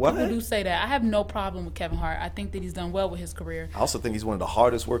so true. What? People do say that. I have no problem with Kevin Hart. I think that he's done well with his career. I also think he's one of the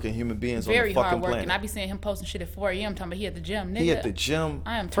hardest working human beings on the fucking planet. Very hard working. I be seeing him posting shit at 4 a.m. talking about he at the gym. Nigga, he at the gym.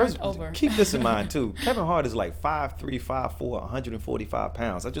 I am turned over. Keep this in mind too. Kevin Hart is like 5'3", 5'4", 145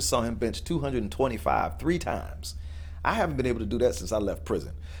 pounds. I just saw him bench 225 3 times. I haven't been able to do that since I left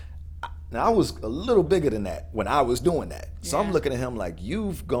prison. Now, I was a little bigger than that when I was doing that. So I'm looking at him like,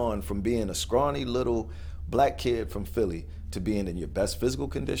 you've gone from being a scrawny little black kid from Philly to being in your best physical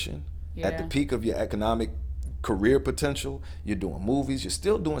condition, at the peak of your economic career potential. You're doing movies. You're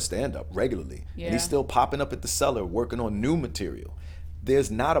still doing stand-up regularly. Yeah. And he's still popping up at the Cellar working on new material.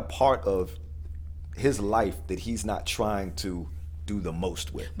 There's not a part of his life that he's not trying to do the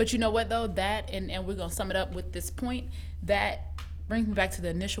most with. But you know what, though? That, and we're going to sum it up with this point, that brings me back to the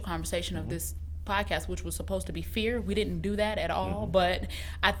initial conversation of this podcast, which was supposed to be fear. We didn't do that at all, but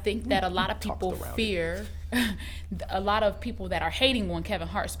I think that a lot of people fear, a lot of people that are hating on Kevin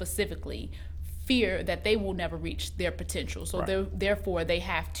Hart specifically, fear that they will never reach their potential. So therefore they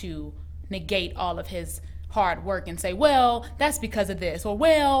have to negate all of his hard work and say, well, that's because of this, or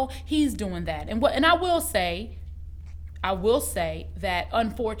well, he's doing that. And I will say that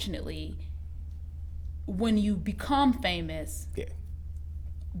unfortunately, when you become famous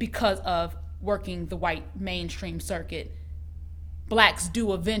because of working the white mainstream circuit, blacks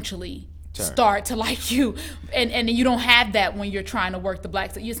do eventually start to like you, and you don't have that when you're trying to work the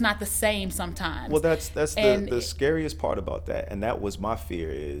blacks. It's not the same sometimes. Well, that's the scariest part about that, and that was my fear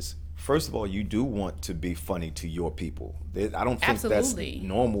is, first of all, you do want to be funny to your people. I don't think that's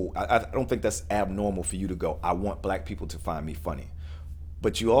normal. I don't think that's abnormal for you to go, I want black people to find me funny.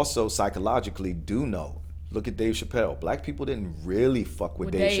 But you also psychologically do know. Look at Dave Chappelle. Black people didn't really fuck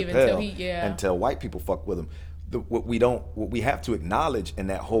with Dave Chappelle until white people fucked with him. what we have to acknowledge in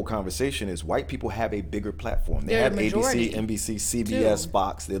that whole conversation is white people have a bigger platform. They have ABC, NBC, CBS,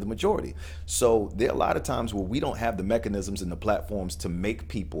 Fox. They're the majority. So there are a lot of times where we don't have the mechanisms and the platforms to make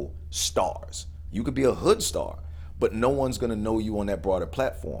people stars. You could be a hood star, but no one's going to know you on that broader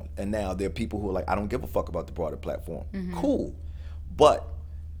platform. And now there are people who are like, I don't give a fuck about the broader platform. Cool. But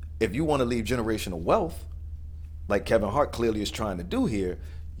if you want to leave generational wealth, like Kevin Hart clearly is trying to do here,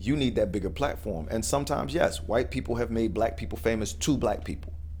 you need that bigger platform. And sometimes, yes, white people have made black people famous to black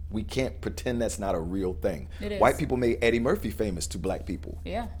people. We can't pretend that's not a real thing. White people made Eddie Murphy famous to black people.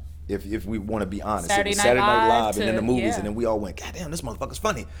 Yeah. If we want to be honest. Saturday Night Live to, and then the movies, and then we all went, God damn, this motherfucker's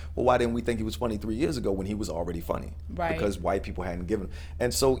funny. Well, why didn't we think he was funny 3 years ago when he was already funny? Right. Because white people hadn't given him.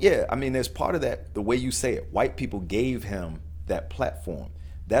 And so, yeah, I mean, there's part of that, the way you say it, white people gave him that platform.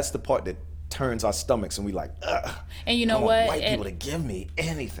 That's the part that turns our stomachs and we like, ugh. And you know what? White people to give me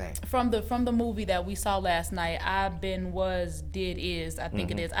anything. From the movie that we saw last night, I Been Was Did Is, I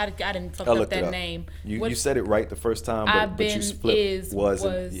think it is. I didn't fuck up that name. You said it right the first time, but you split is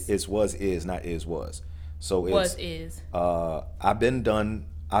not is was. So it's was is. I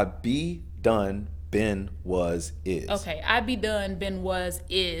be done, been was is. Okay, I be done, been was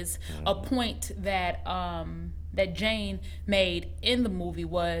is. A point that that Jane made in the movie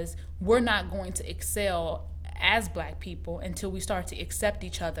was, we're not going to excel as black people until we start to accept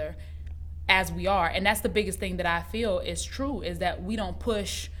each other as we are. And that's the biggest thing that I feel is true, is that we don't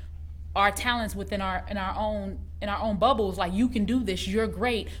push our talents within our own bubbles. Like, you can do this, you're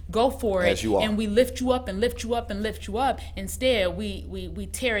great, go for it. As you are. And we lift you up and lift you up and lift you up. Instead, we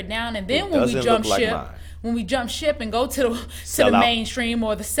tear it down, and then when we jump ship, when we jump ship and go to the mainstream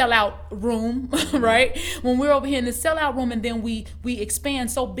or the sellout room, right? When we're over here in the sellout room, and then we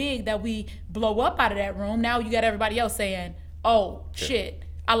expand so big that we blow up out of that room. Now you got everybody else saying, "Oh shit,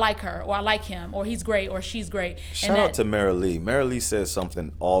 I like her," or "I like him," or "He's great," or "She's great." Shout out to Mary Lee. Mary Lee says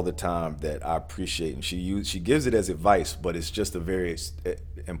something all the time that I appreciate, and she gives it as advice, but it's just a very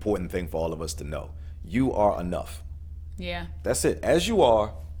important thing for all of us to know. You are enough. Yeah. That's it. As you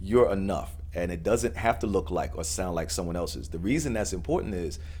are, you're enough. And it doesn't have to look like or sound like someone else's. The reason that's important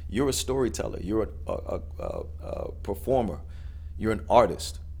is you're a storyteller, you're a performer, you're an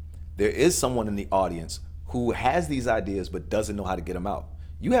artist. There is someone in the audience who has these ideas but doesn't know how to get them out.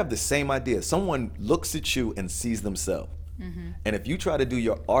 You have the same idea. Someone looks at you and sees themselves. And if you try to do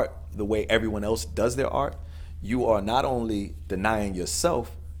your art the way everyone else does their art, you are not only denying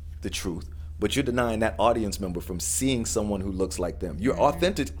yourself the truth, but you're denying that audience member from seeing someone who looks like them. You're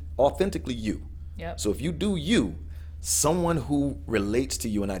authentically you. Yep. So if you do you, someone who relates to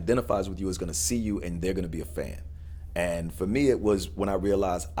you and identifies with you is going to see you, and they're going to be a fan. And for me, it was when I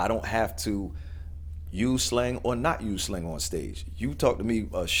realized I don't have to use slang or not use slang on stage. You talked to me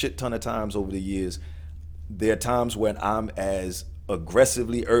a shit ton of times over the years. There are times when I'm as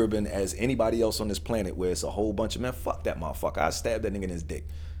aggressively urban as anybody else on this planet, where it's a whole bunch of, man, fuck that motherfucker, I stabbed that nigga in his dick.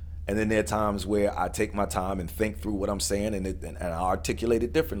 And then there are times where I take my time and think through what I'm saying and I articulate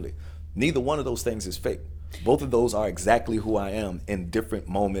it differently. Neither one of those things is fake. Both of those are exactly who I am in different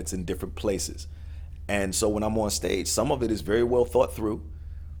moments, in different places. And so when I'm on stage, some of it is very well thought through.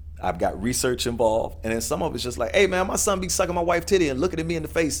 I've got research involved. And then some of it's just like, hey man, my son be sucking my wife's titty and looking at me in the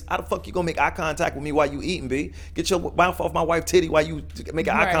face. How the fuck you gonna make eye contact with me while you eating, B? Get your mouth off my wife's titty while you make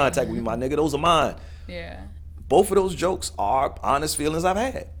eye contact with me, my nigga. Those are mine. Yeah. Both of those jokes are honest feelings I've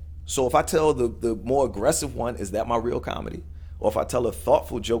had. So if I tell the more aggressive one, is that my real comedy? Or if I tell a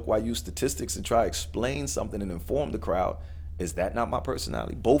thoughtful joke where I use statistics and try to explain something and inform the crowd, is that not my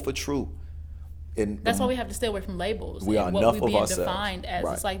personality? Both are true. That's why we have to stay away from labels. We are enough of ourselves. Defined as,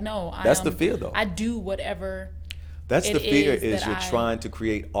 right. It's like, no, that's the fear though. I do whatever. That's the fear, is you're trying to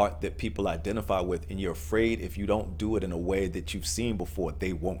create art that people identify with, and you're afraid if you don't do it in a way that you've seen before,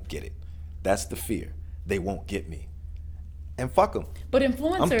 they won't get it. That's the fear. They won't get me. And fuck them. But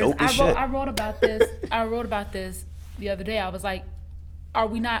influencers, I wrote about this. I wrote about this the other day. I was like, are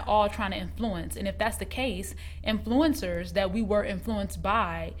we not all trying to influence? And if that's the case, influencers that we were influenced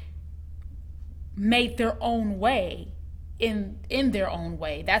by made their own way in their own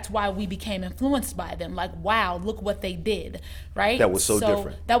way. That's why we became influenced by them. Like, wow, look what they did, right? That was so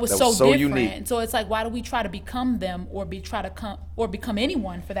different. That was so different. Unique. So it's like, why do we try to become them or become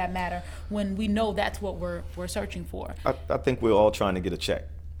anyone for that matter when we know that's what we're searching for? I think we're all trying to get a check.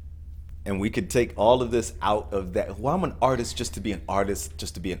 And we could take all of this out of that. Well, I'm an artist just to be an artist,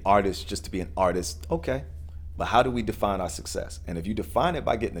 just to be an artist, just to be an artist. Okay. But how do we define our success? And if you define it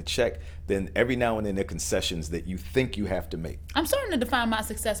by getting a check, then every now and then there are concessions that you think you have to make. I'm starting to define my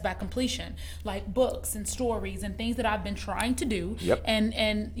success by completion, like books and stories and things that I've been trying to do. Yep.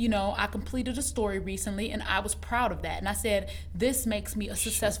 And you know, I completed a story recently and I was proud of that. And I said, this makes me a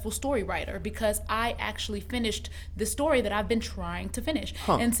successful story writer because I actually finished the story that I've been trying to finish.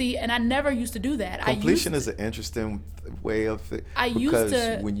 And see, and I never used to do that. Completion is an interesting way of it.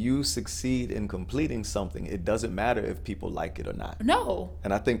 Because when you succeed in completing something, it doesn't matter if people like it or not. No.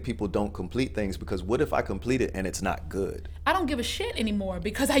 And I think people don't complete things because what if I complete it and it's not good? I don't give a shit anymore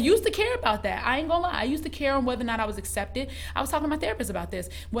because I used to care about that. I ain't gonna lie. I used to care on whether or not I was accepted. I was talking to my therapist about this,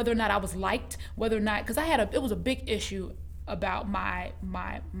 whether or not I was liked, whether or not, because it was a big issue about my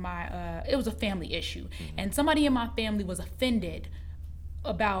it was a family issue. Mm-hmm. And somebody in my family was offended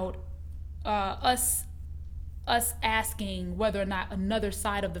about us asking whether or not another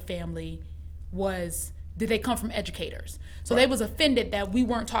side of the family did they come from educators? So They was offended that we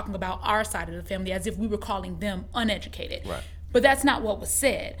weren't talking about our side of the family as if we were calling them uneducated. Right. But that's not what was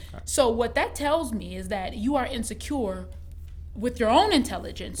said. Right. So what that tells me is that you are insecure with your own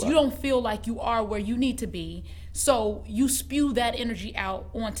intelligence. Right. You don't feel like you are where you need to be. So you spew that energy out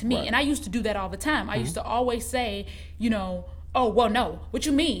onto me. Right. And I used to do that all the time. I used to always say, you know, oh, well, no. What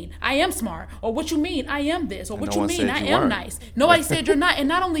you mean? I am smart. Or what you mean? I am this. Or what you mean? I am nice. Nobody said you're not. And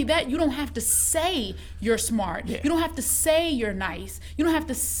not only that, you don't have to say you're smart. Yeah. You don't have to say you're nice. You don't have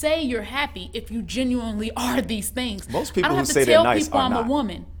to say you're happy if you genuinely are these things. Most people who say they're nice are not. I don't have to tell people I'm a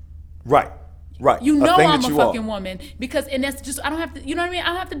woman. Right. Right. You know I'm a fucking woman. Because, and that's just, I don't have to, you know what I mean? I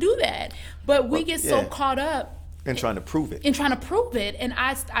don't have to do that. But we get so caught up in trying to prove it. And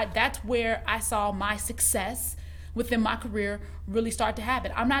I that's where I saw my success within my career really start to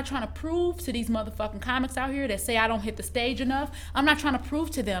happen. I'm not trying to prove to these motherfucking comics out here that say I don't hit the stage enough. I'm not trying to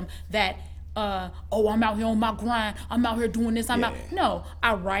prove to them that, I'm out here on my grind. I'm out here doing this. No,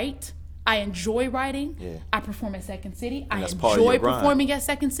 I write. I enjoy writing. Yeah. I perform at Second City. I enjoy performing at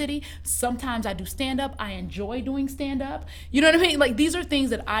Second City. Sometimes I do stand-up. I enjoy doing stand-up. You know what I mean? Like, these are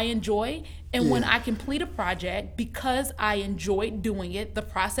things that I enjoy. And when I complete a project, because I enjoyed doing it, the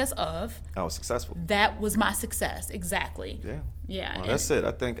process of... I was successful. That was my success. Exactly. Yeah. Yeah. Well, that's it.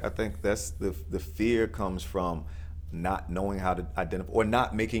 I think that's the fear comes from not knowing how to identify or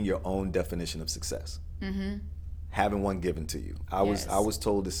not making your own definition of success. Mm-hmm. Having one given to you. I was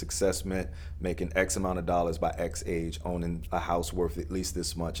told that success meant making X amount of dollars by X age, owning a house worth at least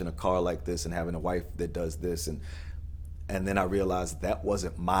this much and a car like this and having a wife that does this. And then I realized that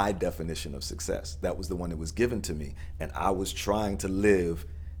wasn't my definition of success. That was the one that was given to me. And I was trying to live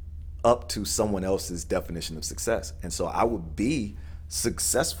up to someone else's definition of success. And so I would be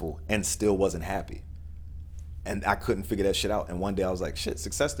successful and still wasn't happy. And I couldn't figure that shit out. And one day I was like, shit,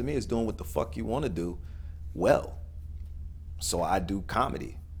 success to me is doing what the fuck you want to do well. So I do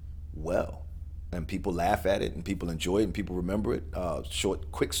comedy well, and people laugh at it and people enjoy it and people remember it.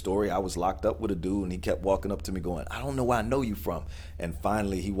 Quick story, I was locked up with a dude and he kept walking up to me going, I don't know where I know you from. And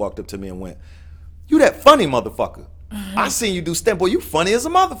finally he walked up to me and went, you that funny motherfucker. I seen you do stand, boy, you funny as a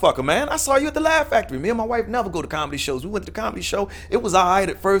motherfucker, man. I saw you at the Laugh Factory. Me and my wife never go to comedy shows. We went to the comedy show. It was all right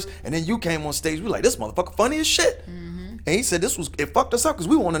at first, and then you came on stage. We were like, this motherfucker funny as shit. And he said it fucked us up because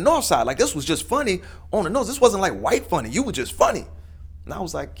we were on the north side. Like, this was just funny on the nose. This wasn't like white funny. You were just funny. And I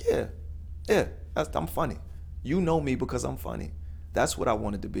was like, yeah, I'm funny. You know me because I'm funny. That's what I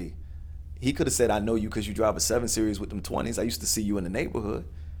wanted to be. He could have said, I know you because you drive a 7 Series with them 20s. I used to see you in the neighborhood.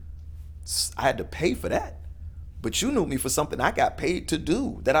 I had to pay for that. But you knew me for something I got paid to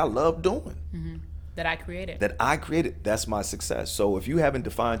do that I love doing. Mm-hmm. That I created. That's my success. So if you haven't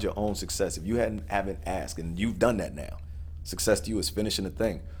defined your own success, if you haven't asked, and you've done that now, success to you is finishing a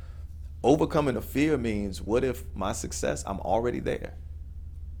thing. Overcoming the fear means, what if my success, I'm already there?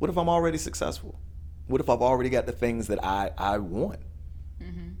 What if I'm already successful? What if I've already got the things that I want?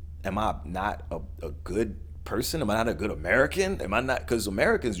 Mm-hmm. Am I not a good person? Am I not a good American? Am I not? Because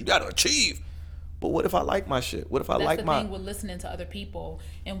Americans, you got to achieve. But what if I like my shit? What if I like my... That's the thing with listening to other people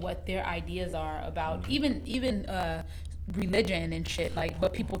and what their ideas are about, even religion and shit. Like,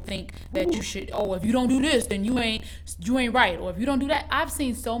 but people think that you should, if you don't do this, then you ain't right. Or if you don't do that. I've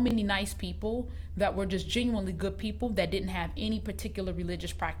seen so many nice people that were just genuinely good people that didn't have any particular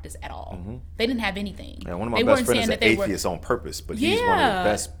religious practice at all. Mm-hmm. They didn't have anything. Yeah, one of my best friends is an atheist on purpose, but he's one of the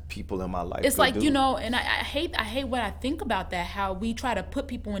best people in my life. It's like, and I hate what I think about that, how we try to put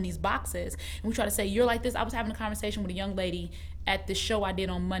people in these boxes and we try to say, you're like this. I was having a conversation with a young lady at the show I did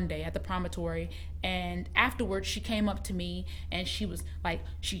on Monday at the Promontory. And afterwards, she came up to me and she was like,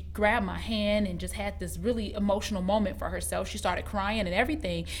 she grabbed my hand and just had this really emotional moment for herself. She started crying and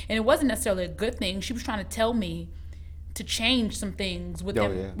everything. And it wasn't necessarily a good thing. She was trying to tell me to change some things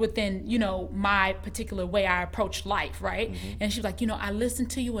within, you know, my particular way I approach life, right? Mm-hmm. And she was like, you know, I listened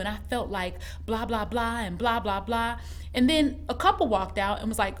to you and I felt like blah, blah, blah, and blah, blah, blah. And then a couple walked out and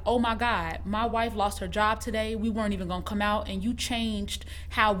was like, oh my God, my wife lost her job today. We weren't even gonna come out, and you changed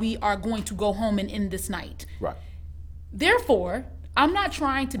how we are going to go home and end this night. Right. Therefore, I'm not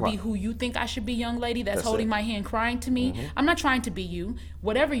trying to be who you think I should be, young lady that's holding my hand crying to me. Mm-hmm. I'm not trying to be you.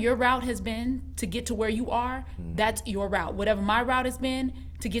 Whatever your route has been to get to where you are, that's your route. Whatever my route has been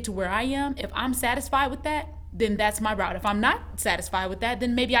to get to where I am, if I'm satisfied with that, then that's my route. If I'm not satisfied with that,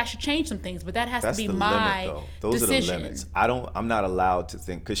 then maybe I should change some things. But that has to be my decision. Those are the limits. I'm not allowed to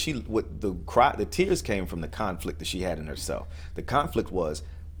think, because the tears came from the conflict that she had in herself. The conflict was,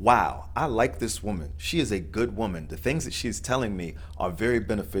 wow, I like this woman. She is a good woman. The things that she's telling me are very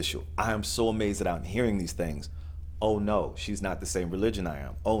beneficial. I am so amazed that I'm hearing these things. Oh no, she's not the same religion I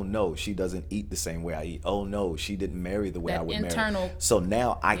am. Oh no, she doesn't eat the same way I eat. Oh no, she didn't marry the way I would marry. So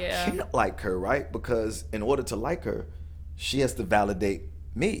now I can't like her, right? Because in order to like her, she has to validate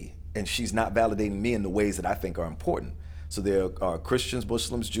me. And she's not validating me in the ways that I think are important. So there are Christians,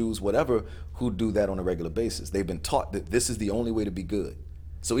 Muslims, Jews, whatever, who do that on a regular basis. They've been taught that this is the only way to be good.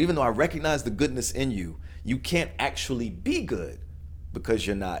 So even though I recognize the goodness in you, you can't actually be good because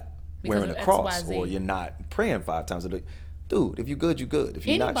you're not wearing a cross or you're not praying 5 times a day. Dude, if you're good, you're good. If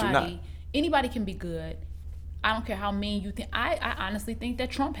you're not, you're not. Anybody can be good. I don't care how mean you think. I honestly think that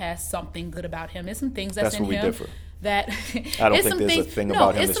Trump has something good about him. There's some things that's in him. That's where we differ. That I don't think there's a thing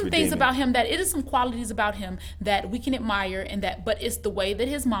about him that's redeeming. It's some things about him that it is some qualities about him that we can admire, and that, but it's the way that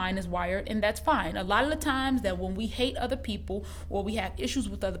his mind is wired, and that's fine. A lot of the times that when we hate other people or we have issues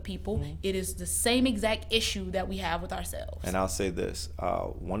with other people, it is the same exact issue that we have with ourselves. And I'll say this: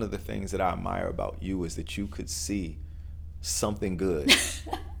 one of the things that I admire about you is that you could see something good.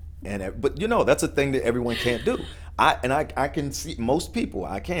 But you know, that's a thing that everyone can't do. I can see most people,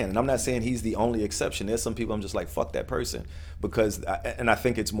 I can, and I'm not saying he's the only exception. There's some people I'm just like, fuck that person, because I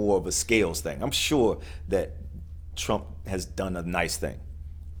think it's more of a scales thing. I'm sure that Trump has done a nice thing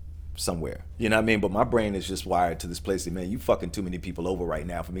somewhere, you know what I mean? But my brain is just wired to this place that, man, you fucking too many people over right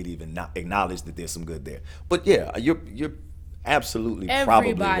now for me to even not acknowledge that there's some good there. But yeah, you're absolutely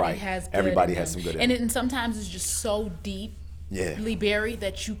probably right. Everybody has some good in them. And sometimes it's just so deep. Yeah, buried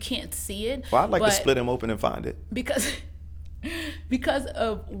that you can't see it. Well, I'd like to split him open and find it. Because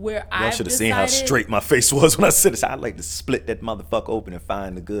of where I should have seen how straight my face was when I said this. I'd like to split that motherfucker open and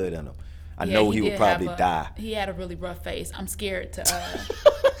find the good in him. I know he would probably die. He had a really rough face. I'm scared to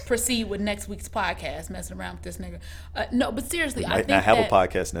proceed with next week's podcast, messing around with this nigga. No, but seriously, I think I have a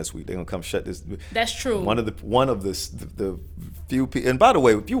podcast next week. They're gonna come shut this. That's true. One of the few people. And by the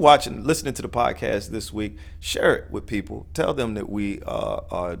way, if you're listening to the podcast this week, share it with people. Tell them that we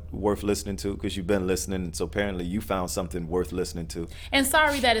are worth listening to, because you've been listening. And so apparently you found something worth listening to. And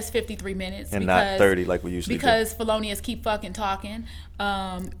sorry that it's 53 minutes and not 30 like we usually do. Because Felonious keep fucking talking.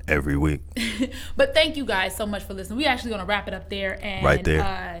 Every week. But thank you guys so much for listening. We're actually going to wrap it up there. And, right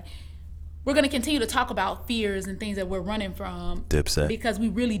there. We're going to continue to talk about fears and things that we're running from. Dipset. Because we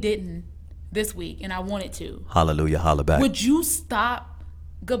really didn't this week, and I wanted to. Hallelujah, holla back. Would you stop?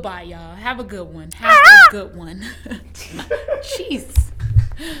 Goodbye, y'all. Have a good one. Have a good one. Jeez.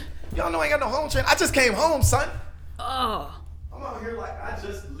 Y'all know I ain't got no home train. I just came home, son. Oh. I'm out here like I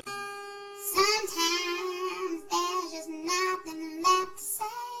just... Sometimes there's just nothing left to say.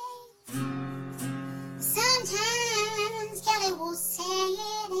 Sometimes Kelly will say